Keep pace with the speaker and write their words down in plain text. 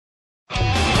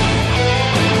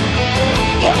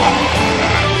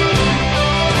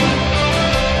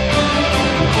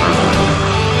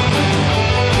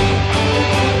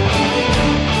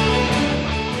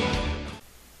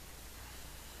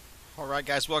Alright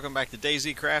guys, welcome back to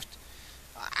Day-Zcraft.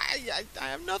 I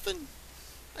have nothing.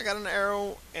 I got an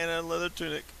arrow and a leather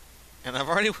tunic. And I've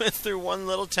already went through one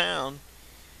little town.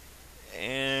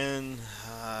 And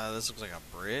this looks like a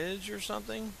bridge or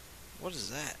something. What is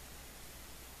that?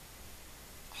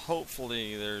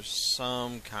 Hopefully there's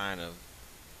some kind of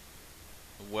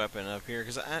weapon up here.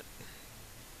 Because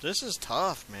this is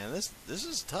tough, man. This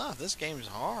is tough. This game is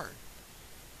hard.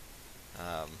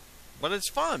 But it's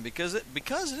fun because it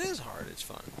is hard. It's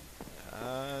fun.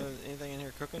 Anything in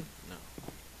here cooking? No.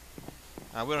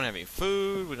 We don't have any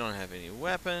food. We don't have any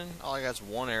weapon. All I got is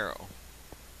one arrow.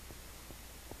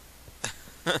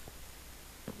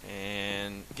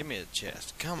 And give me a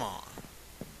chest. Come on.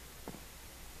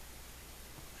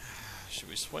 Should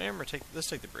we swim or let's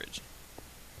take the bridge.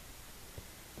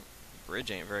 The bridge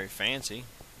ain't very fancy.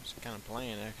 It's kind of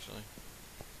plain actually.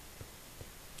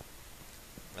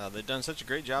 They've done such a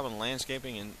great job on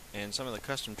landscaping and some of the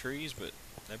custom trees, but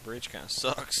that bridge kind of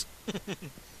sucks. There's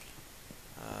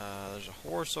a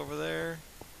horse over there.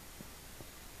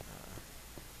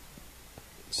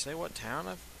 Say what town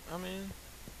I'm in?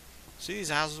 See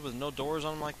these houses with no doors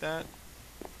on them like that?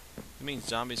 It means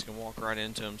zombies can walk right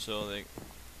into them, so they...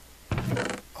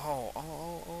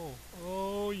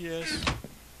 Oh, yes.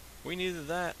 We needed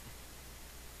that.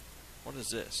 What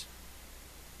is this?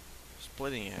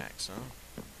 Splitting axe, huh?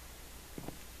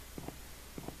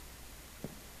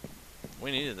 We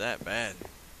needed that bad.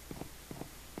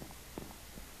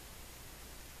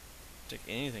 Take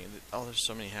anything. Oh, there's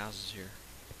so many houses here.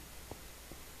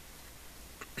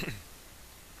 But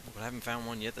I haven't found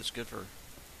one yet that's good for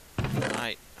the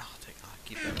night. I'll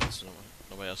keep that so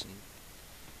nobody else can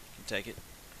take it.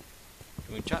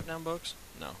 Can we chop down books?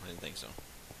 No, I didn't think so.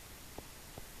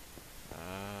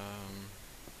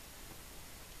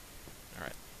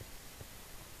 Alright.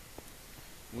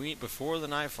 Before the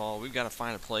nightfall, we've got to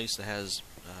find a place that has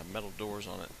metal doors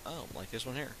on it. Oh, like this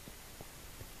one here.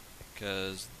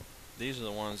 Because these are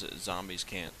the ones that zombies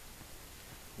can't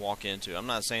walk into. I'm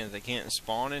not saying that they can't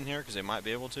spawn in here, because they might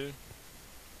be able to.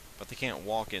 But they can't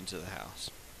walk into the house.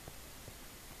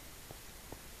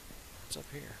 What's up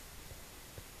here?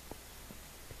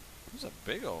 This is a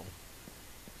big old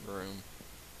room.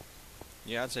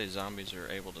 Yeah, I'd say zombies are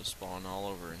able to spawn all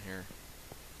over in here.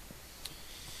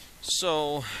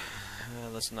 So,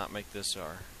 let's not make this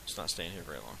let's not stay in here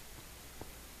very long.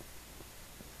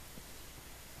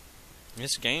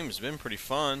 This game has been pretty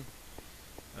fun.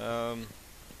 Trying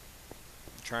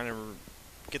to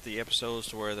get the episodes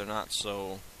to where they're not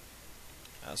so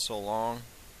long.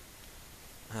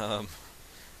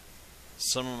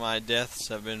 Some of my deaths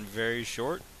have been very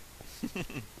short.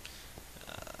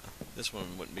 This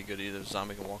one wouldn't be good either.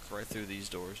 Zombie can walk right through these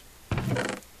doors.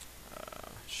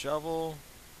 Shovel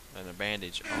and a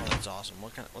bandage. Oh, that's awesome.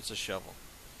 What's a shovel?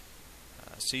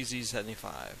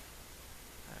 CZ75.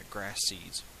 Grass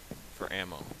seeds for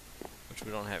ammo, which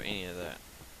we don't have any of that.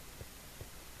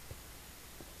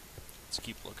 Let's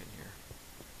keep looking here.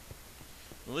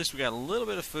 At least we got a little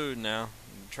bit of food now.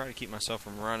 I'm trying to keep myself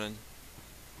from running.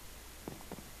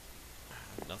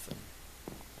 Nothing.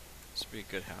 This would be a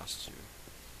good house to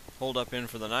hold up in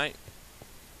for the night.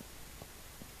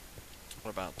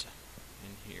 What about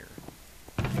in here?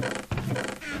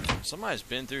 Somebody's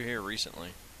been through here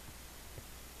recently.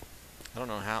 I don't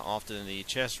know how often the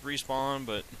chests respawn,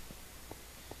 but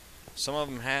some of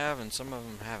them have and some of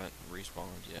them haven't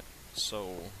respawned yet.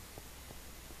 So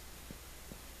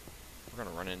we're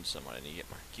gonna run into somebody and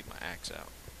keep my axe out.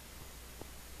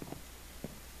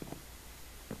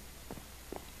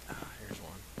 Here's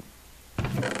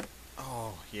one.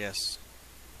 Oh yes,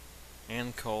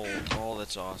 and coal. Oh,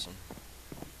 that's awesome.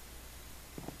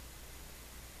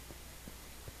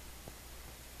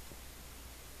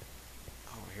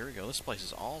 Oh, here we go. This place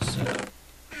is all set up.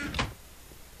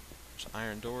 There's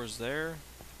iron doors there.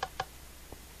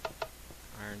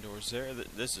 Iron doors there.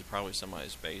 This is probably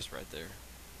somebody's base right there.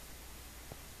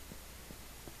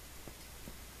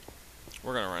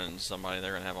 We're gonna run into somebody.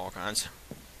 They're gonna have all kinds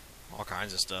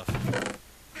of stuff.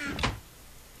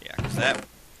 Yeah, because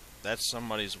that's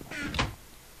somebody's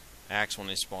axe when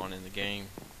they spawn in the game.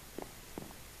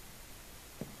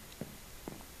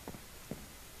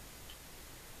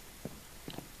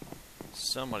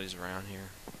 Somebody's around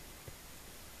here.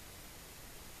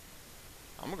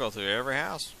 I'm gonna go through every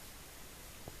house.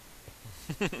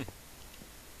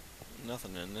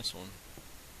 Nothing in this one.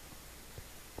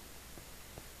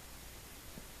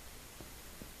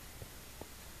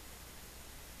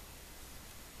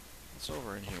 What's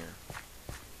over in here?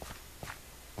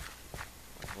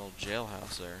 Like a little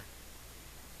jailhouse there.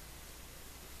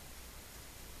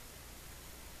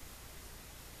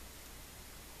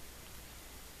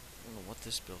 what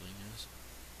this building is.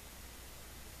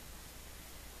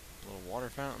 A little water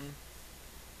fountain. You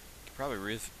could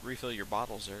probably refill your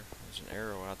bottles there. There's an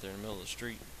arrow out there in the middle of the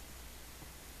street.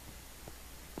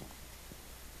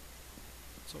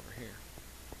 What's over here?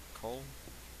 Coal?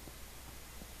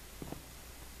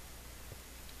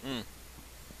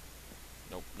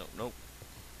 Nope, nope, nope.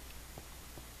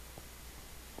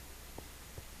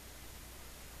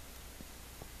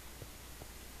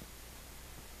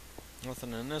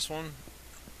 Nothing in this one.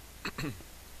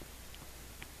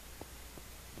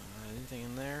 Anything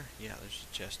in there? Yeah, there's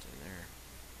a chest in there.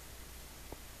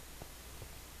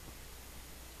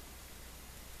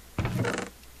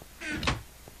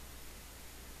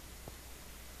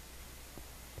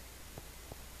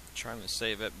 Trying to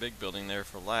save that big building there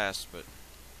for last, but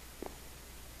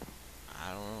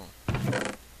I don't know.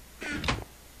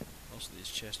 Most of these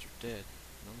chests are dead.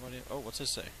 Nobody. Oh, what's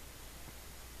this say?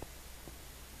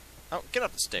 Oh, get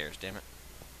up the stairs, damn it.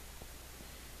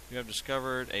 You have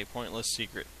discovered a pointless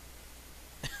secret.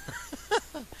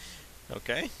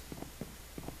 Okay.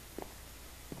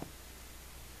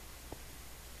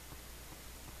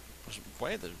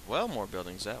 There's well more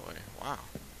buildings that way. Wow.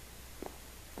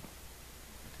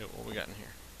 Okay, what we got in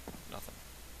here? Nothing.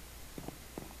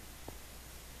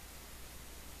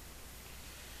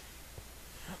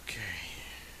 Okay.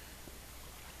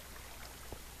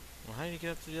 Well, how do you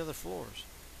get up to the other floors?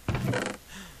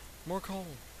 More coal.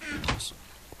 Awesome.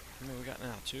 How many we got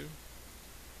now? 2?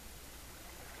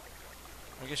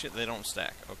 I guess they don't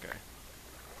stack. Okay.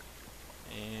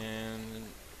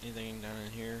 And anything down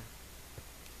in here?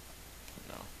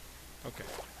 No. Okay.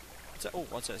 What's that? Oh,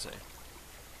 what's that say?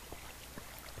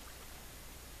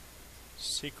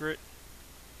 Secret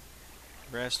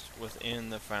rest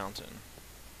within the fountain.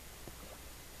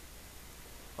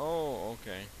 Oh,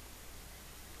 okay.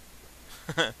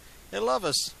 They love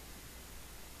us.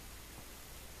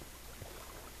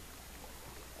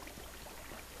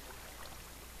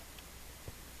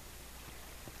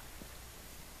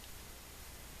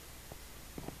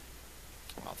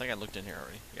 I think I looked in here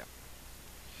already. Yeah.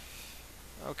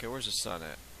 Okay, where's the sun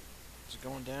at? Is it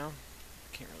going down?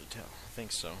 I can't really tell. I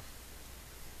think so.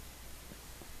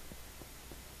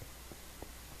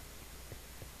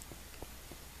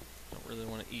 Don't really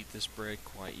want to eat this bread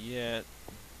quite yet.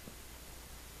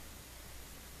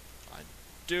 I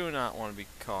do not want to be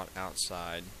caught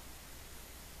outside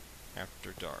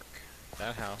after dark.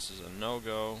 That house is a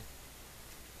no-go.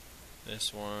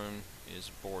 This one is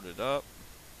boarded up.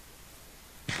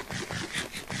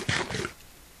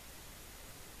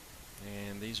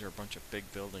 And these are a bunch of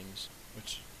big buildings,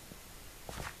 which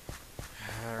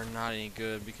are not any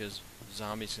good because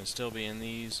zombies can still be in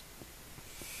these.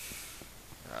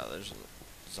 There's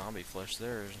zombie flesh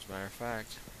there, as a matter of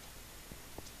fact.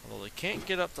 Although they can't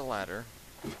get up the ladder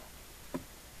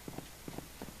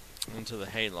into the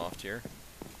hayloft here.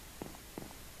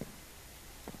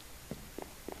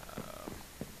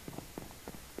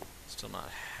 Still not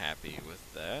happy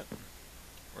with that.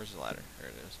 Where's the ladder? There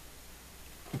it is.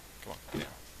 Come on, get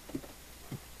down.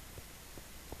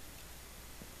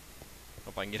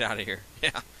 Hope I can get out of here.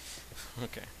 Yeah.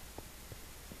 Okay.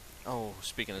 Oh,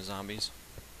 speaking of zombies.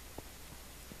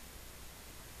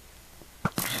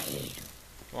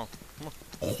 Come on, come on.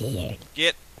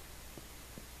 Get!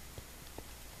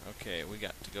 Okay, we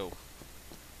got to go.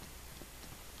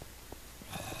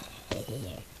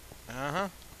 Uh-huh.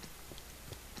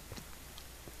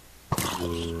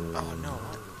 Oh, no.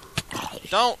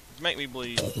 Don't make me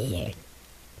bleed. Okay,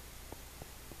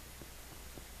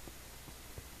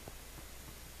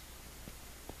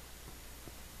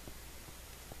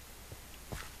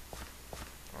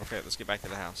 let's get back to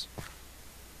the house.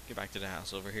 Get back to the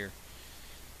house over here.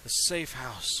 The safe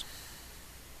house.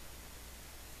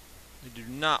 We do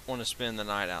not want to spend the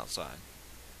night outside.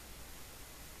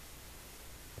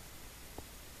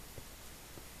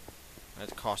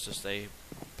 That cost us a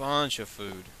bunch of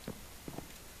food.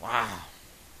 Wow.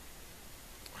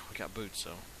 We got boots,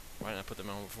 so why didn't I put them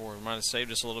on before? It might have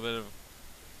saved us a little bit of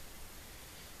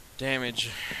damage.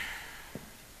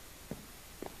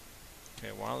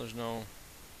 Okay, while there's no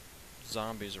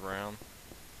zombies around,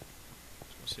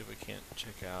 let's see if we can't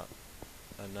check out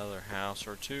another house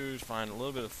or two to find a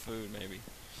little bit of food, maybe.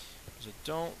 Because I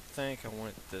don't think I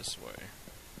went this way.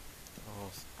 Oh,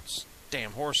 this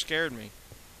damn horse scared me.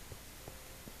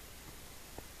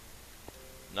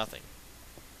 Nothing.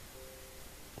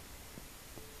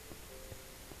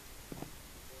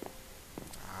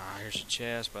 Ah, here's a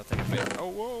chest, but I think I failed. Oh,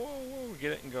 whoa, whoa, whoa.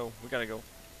 Get it and go. We gotta go.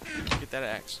 Get that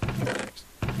axe. Get that axe.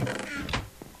 Okay.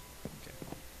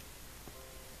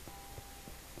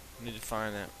 Need to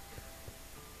find that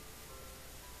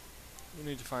We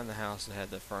need to find the house that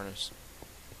had the furnace.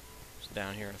 It's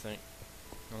down here, I think.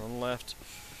 On the left.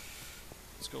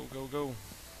 Let's go, go, go.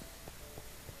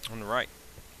 On the right.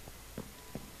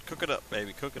 Cook it up,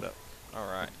 baby. Cook it up.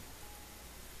 Alright.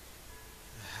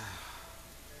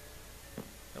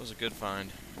 That was a good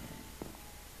find.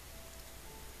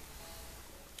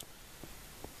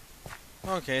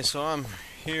 Okay, so I'm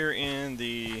here in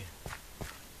the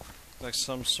like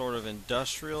some sort of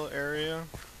industrial area.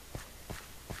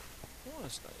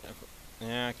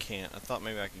 Yeah, I can't. I thought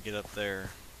maybe I could get up there,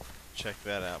 check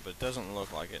that out, but it doesn't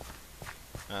look like it.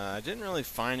 I didn't really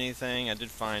find anything. I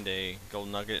did find a gold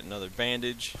nugget, another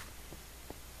bandage.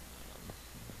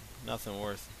 Nothing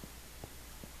worth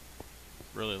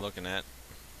really looking at.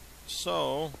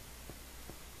 So,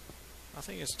 I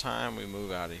think it's time we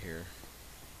move out of here.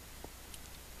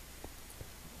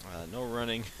 No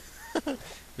running.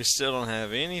 We still don't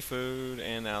have any food,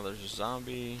 and now there's a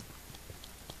zombie.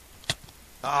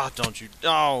 Ah, don't you...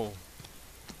 Oh!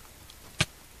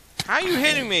 How are you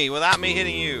hitting me without me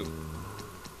hitting you?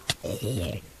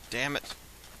 Damn it.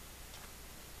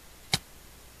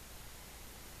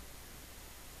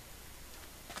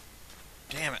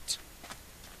 Damn it.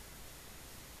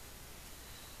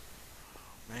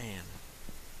 Man.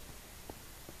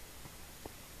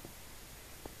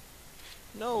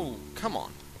 No, come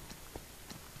on.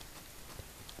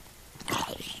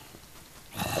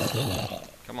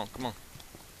 Come on, come on.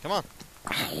 Come on.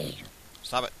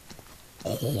 Stop it.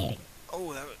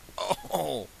 Oh, that was...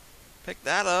 Oh! Pick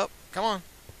that up. Come on.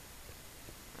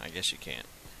 I guess you can't.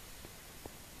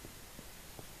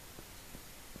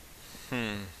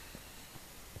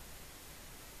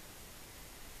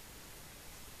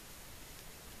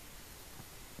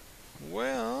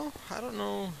 Well, I don't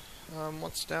know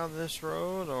what's down this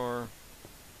road, or...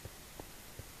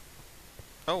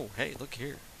 Oh, hey, look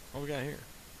here. What we got here?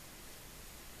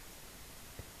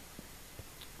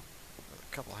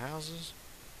 A couple houses.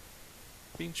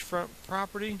 Beachfront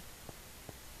property.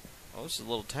 Oh, this is a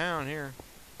little town here.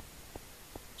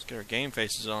 Let's get our game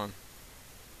faces on.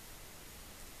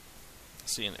 I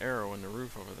see an arrow in the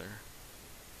roof over there.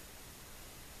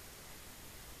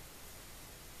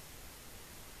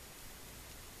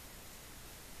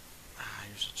 Ah,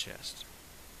 here's a chest.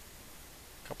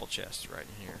 A couple chests right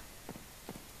in here.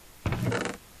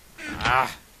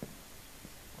 Ah!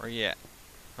 Where you at?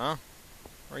 Huh?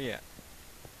 Where you at?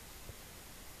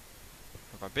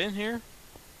 Have I been here?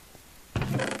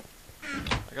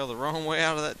 I go the wrong way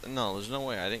out of that? No, there's no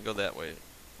way. I didn't go that way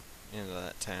into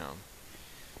that town.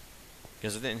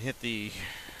 Because I didn't hit the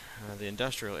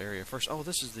industrial area first. Oh,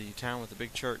 this is the town with the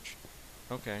big church.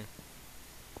 Okay.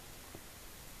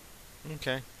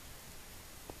 Okay.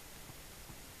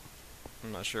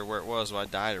 I'm not sure where it was, but I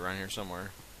died around here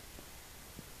somewhere.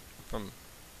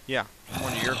 Yeah,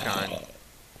 one of your kind.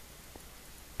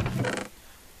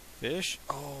 Fish?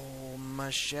 Oh,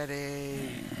 machete.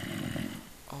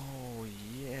 Oh,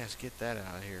 yes, get that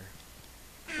out of here.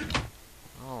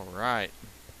 Alright.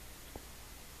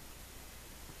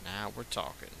 Now we're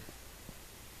talking.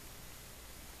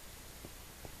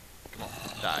 Come on,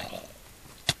 die.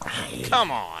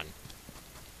 Come on!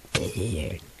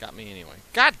 Got me anyway.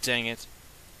 God dang it!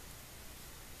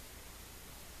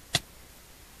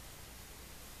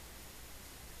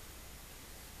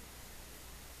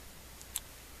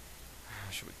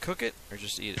 Should we cook it or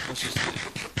just eat it? Let's just eat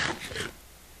it.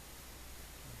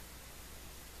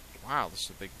 Wow, this is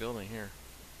a big building here.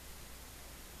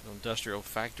 An industrial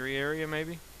factory area,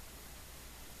 maybe?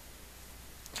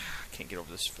 I can't get over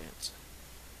this fence.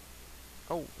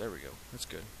 Oh, there we go. That's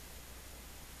good.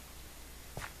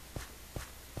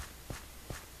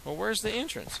 Well, where's the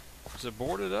entrance? Is it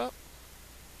boarded up?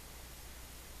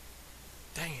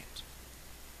 Dang it.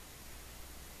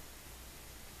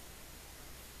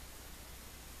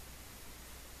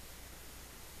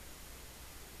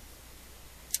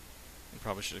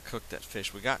 Probably should have cooked that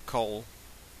fish. We got coal.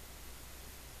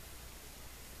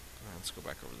 Right, let's go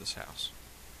back over to this house.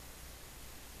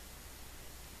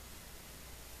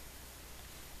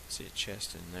 See a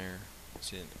chest in there.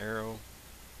 See an arrow.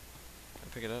 Can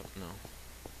I pick it up? No.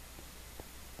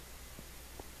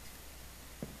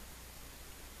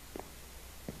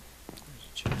 There's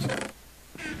a chest.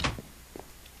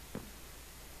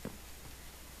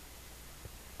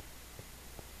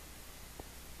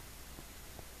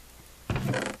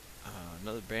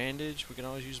 Another bandage. We can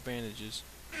always use bandages.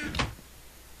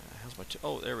 How's my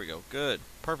oh, there we go. Good.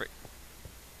 Perfect.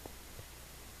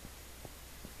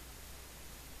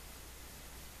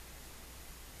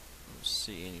 Don't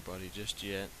see anybody just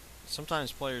yet.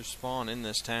 Sometimes players spawn in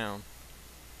this town.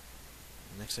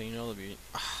 Next thing you know, they'll be...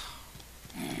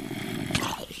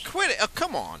 Quit it! Oh,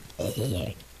 come on! Let's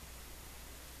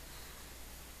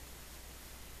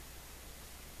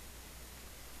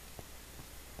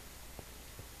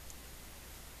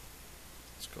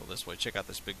go this way. Check out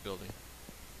this big building.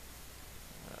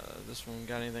 This one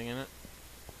got anything in it?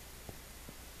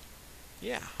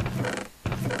 Yeah.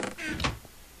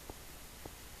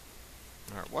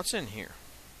 Alright, what's in here?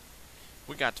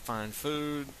 We got to find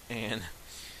food, and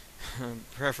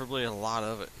preferably a lot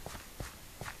of it.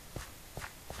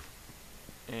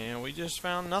 And we just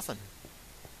found nothing.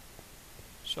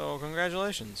 So,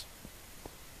 congratulations.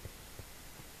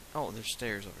 Oh, there's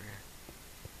stairs over here.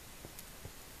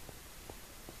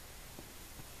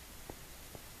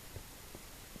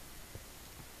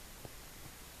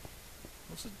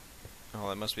 What's it? Oh,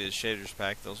 that must be the shaders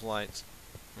pack, those lights.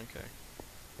 Okay.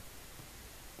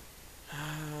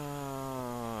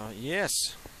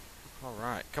 Yes.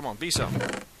 Alright, come on, be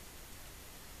something.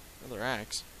 Another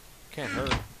axe. Can't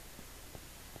hurt.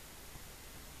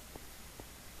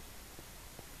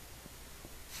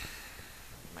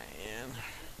 Man.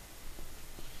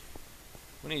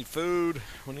 We need food.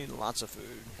 We need lots of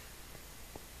food.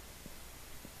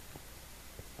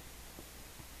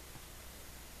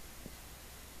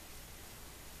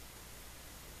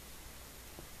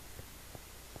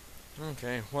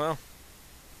 Okay, well.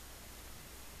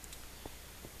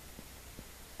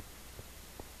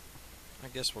 I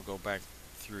guess we'll go back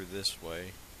through this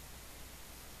way.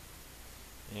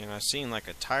 And I've seen like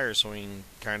a tire swing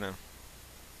kind of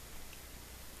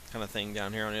thing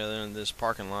down here on the other end of this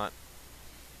parking lot.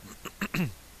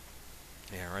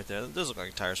 Yeah, right there. That does look like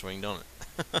a tire swing, don't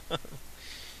it?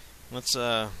 Let's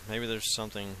maybe there's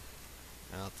something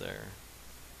out there.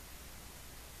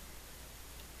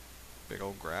 Big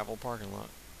old gravel parking lot.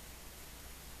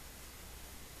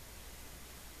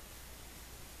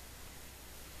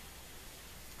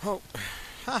 Oh,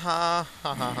 ha ha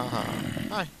ha ha ha ha.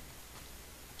 Hi.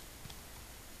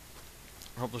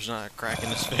 I hope there's not a crack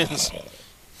in this fence.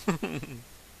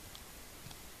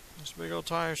 This big old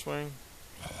tire swing.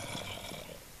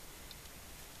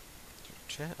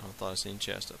 Chest? Oh, I thought I seen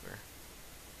chest up there.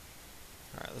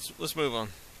 All right, let's move on.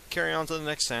 Carry on to the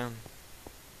next town.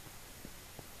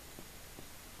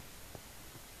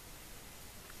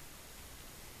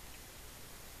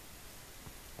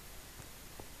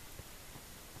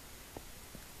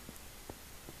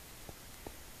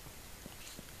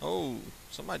 Oh,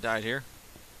 somebody died here.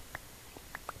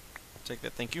 Take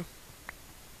that, thank you.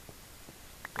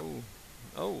 Oh,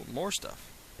 oh, more stuff.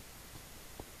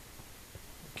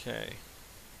 Okay.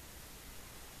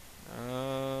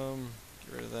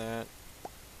 Get rid of that.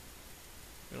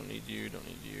 We don't need you, don't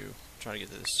need you. Try to get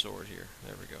to this sword here.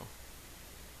 There we go.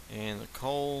 And the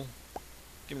coal.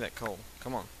 Give me that coal.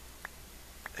 Come on.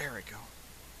 There we go.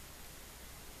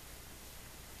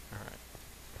 Alright.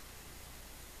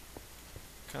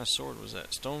 What kind of sword was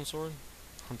that? Stone sword?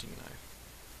 Hunting knife.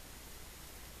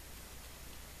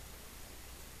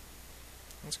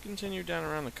 Let's continue down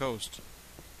around the coast.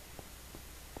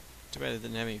 Too bad it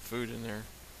didn't have any food in there.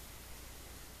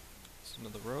 There's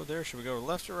another road there. Should we go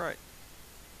left or right?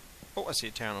 Oh, I see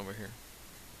a town over here.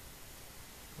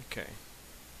 Okay.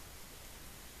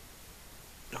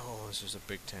 Oh, this is a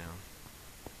big town.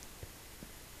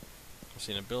 I've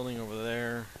seen a building over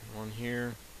there. One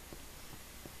here.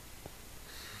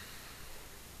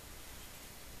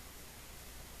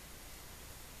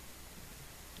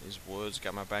 These woods,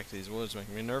 got my back to these woods,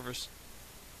 making me nervous.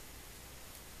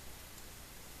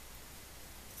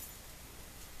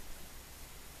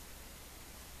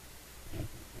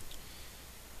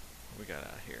 What we got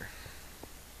out here?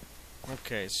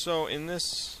 Okay, so in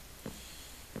this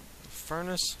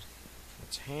furnace,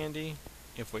 it's handy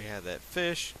if we had that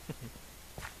fish.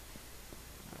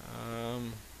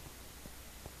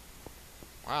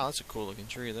 Wow, that's a cool looking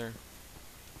tree there.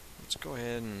 Let's go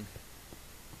ahead and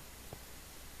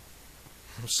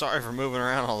I'm sorry for moving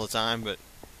around all the time, but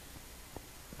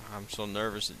I'm so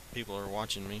nervous that people are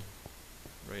watching me,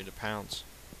 ready to pounce.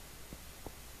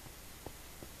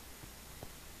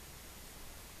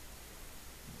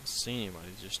 I haven't seen anybody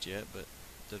just yet, but it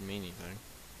doesn't mean anything.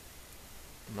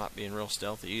 I'm not being real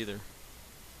stealthy either.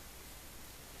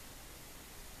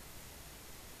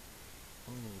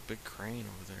 Oh, big crane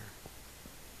over there.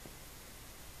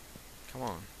 Come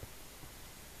on.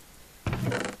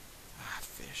 Ah,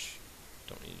 fish.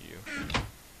 Don't need you.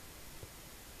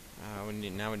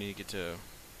 Now we need to get to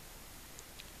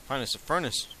find us a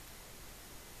furnace.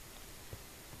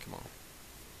 Come on.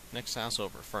 Next house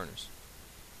over, furnace.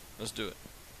 Let's do it.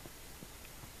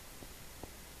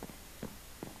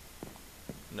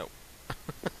 Nope.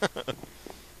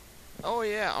 Oh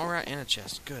yeah, alright, and a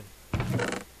chest. Good.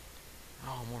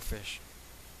 Oh, more fish.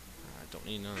 I don't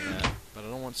need none of that, but I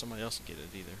don't want somebody else to get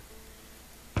it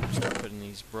either. Start putting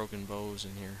these broken bows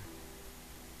in here.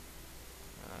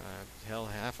 Hell,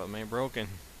 half of them ain't broken.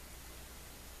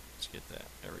 Let's get that.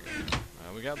 There we go.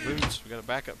 We got boots. We got a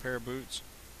backup pair of boots.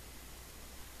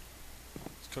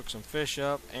 Let's cook some fish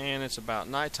up, and it's about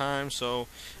nighttime, so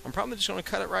I'm probably just going to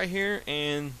cut it right here,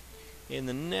 and in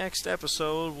the next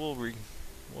episode, oh, it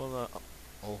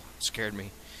scared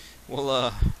me.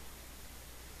 We'll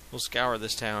scour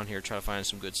this town here, try to find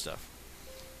some good stuff.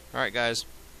 Alright, guys.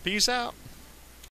 Peace out.